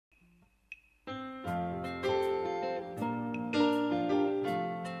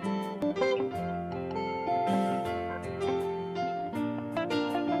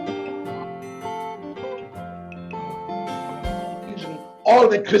all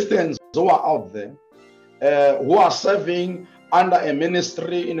the Christians who are out there, who are serving under a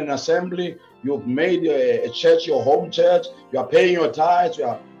ministry in an assembly. You've made a church your home church. You are paying your tithes. You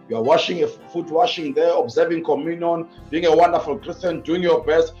are washing, foot washing there, observing communion, being a wonderful Christian, doing your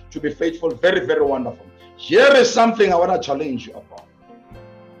best to be faithful. Very, very wonderful. Here is something I want to challenge you about.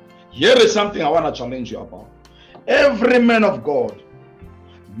 Here is something I want to challenge you about. Every man of God,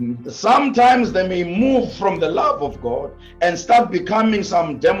 sometimes they may move from the love of God and start becoming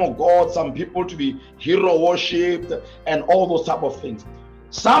some demagogues, some people to be hero worshipped and all those type of things.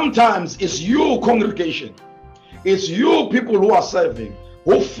 Sometimes it's you, congregation, it's you people who are serving,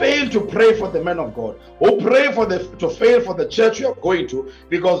 who fail to pray for the men of God, who pray for to fail for the church you are going to,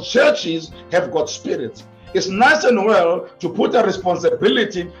 because churches have got spirits. It's nice and well to put a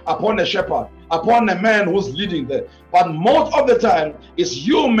responsibility upon a shepherd, upon a man who's leading there. But most of the time, it's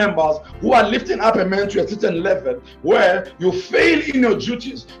you members who are lifting up a man to a certain level where you fail in your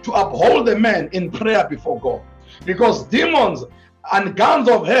duties to uphold the man in prayer before God. Because demons and guns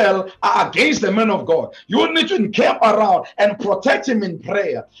of hell are against the man of God. You need to encamp around and protect him in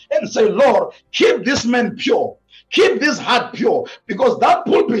prayer and say, Lord, keep this man pure. Keep this heart pure, because that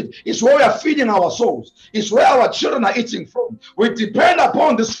pulpit is where we are feeding our souls. It's where our children are eating from. We depend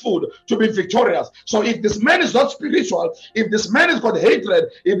upon this food to be victorious. So if this man is not spiritual, if this man has got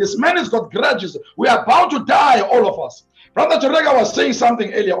hatred, if this man has got grudges, we are bound to die, all of us. Brother Chirega was saying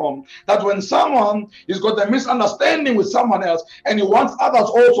something earlier on, that when someone has got a misunderstanding with someone else and he wants others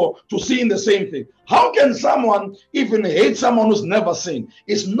also to see in the same thing, how can someone even hate someone who's never sinned?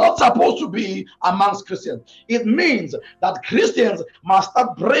 It's not supposed to be amongst Christians. It means that Christians must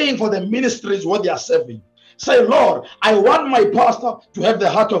start praying for the ministries where they are serving. Say, Lord, I want my pastor to have the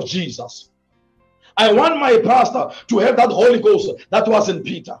heart of Jesus. I want my pastor to have that Holy Ghost that was in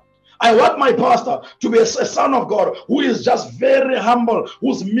Peter. I want my pastor to be a son of God who is just very humble,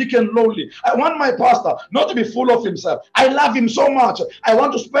 who's meek and lowly. I want my pastor not to be full of himself. I love him so much. I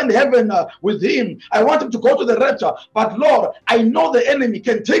want to spend heaven with him. I want him to go to the rapture. But Lord, I know the enemy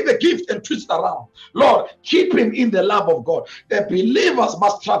can take the gift and twist it around. Lord, keep him in the love of God. The believers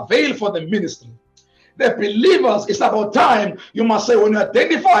must travail for the ministry. The believers, it's about time you must say, when you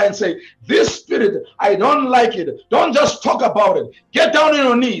identify and say, this spirit, I don't like it. Don't just talk about it. Get down on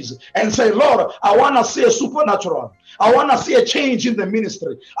your knees and say, Lord, I want to see a supernatural. I want to see a change in the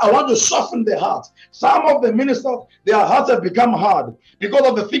ministry. I want to soften the hearts. Some of the ministers, their hearts have become hard because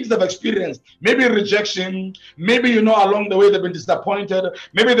of the things they've experienced. Maybe rejection. Maybe, along the way they've been disappointed.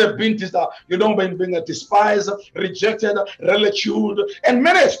 Maybe they've been, being despised, rejected, ridiculed, and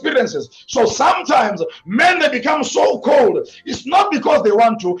many experiences. So sometimes men, they become so cold. It's not because they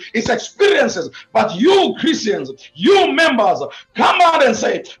want to. It's experiences. But you Christians, you members, come out and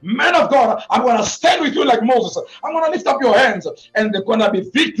say, man of God, I'm going to stand with you like Moses. I'm going to lift up your hands, and there's going to be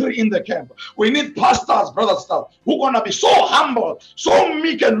victory in the camp. We need pastors, brothers, stuff, who are going to be so humble, so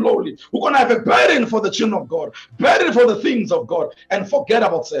meek and lowly, who are going to have a burden for the children of God, burden for the things of God, and forget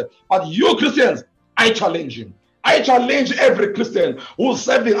about self. But you Christians, I challenge you. I challenge every Christian who's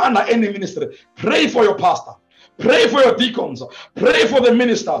serving under any ministry. Pray for your pastor. Pray for your deacons. Pray for the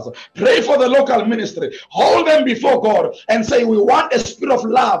ministers. Pray for the local ministry. Hold them before God and say, we want a spirit of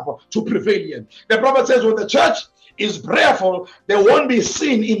love to prevail here. The prophet says, when the church is prayerful, there won't be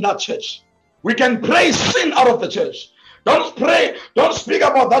sin in that church. We can pray sin out of the church. Don't pray, don't speak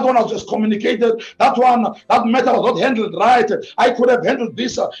about that one I just communicated, that matter was not handled right, I could have handled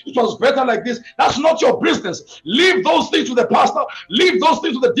this, it was better like this. That's not your business. Leave those things to the pastor, leave those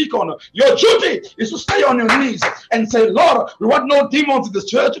things to the deacon. Your duty is to stay on your knees and say, Lord, we want no demons in this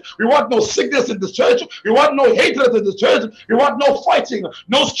church, we want no sickness in this church, we want no hatred in this church, we want no fighting,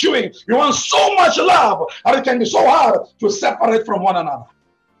 no skewing. We want so much love, and it can be so hard to separate from one another.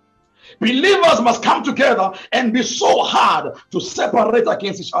 Believers must come together and be so hard to separate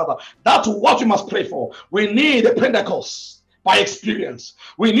against each other. That's what we must pray for. We need a Pentecost by experience.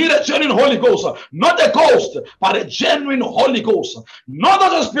 We need a genuine Holy Ghost, not a ghost, but a genuine Holy Ghost. Not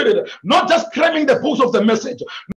just a spirit, not just cramming the books of the message,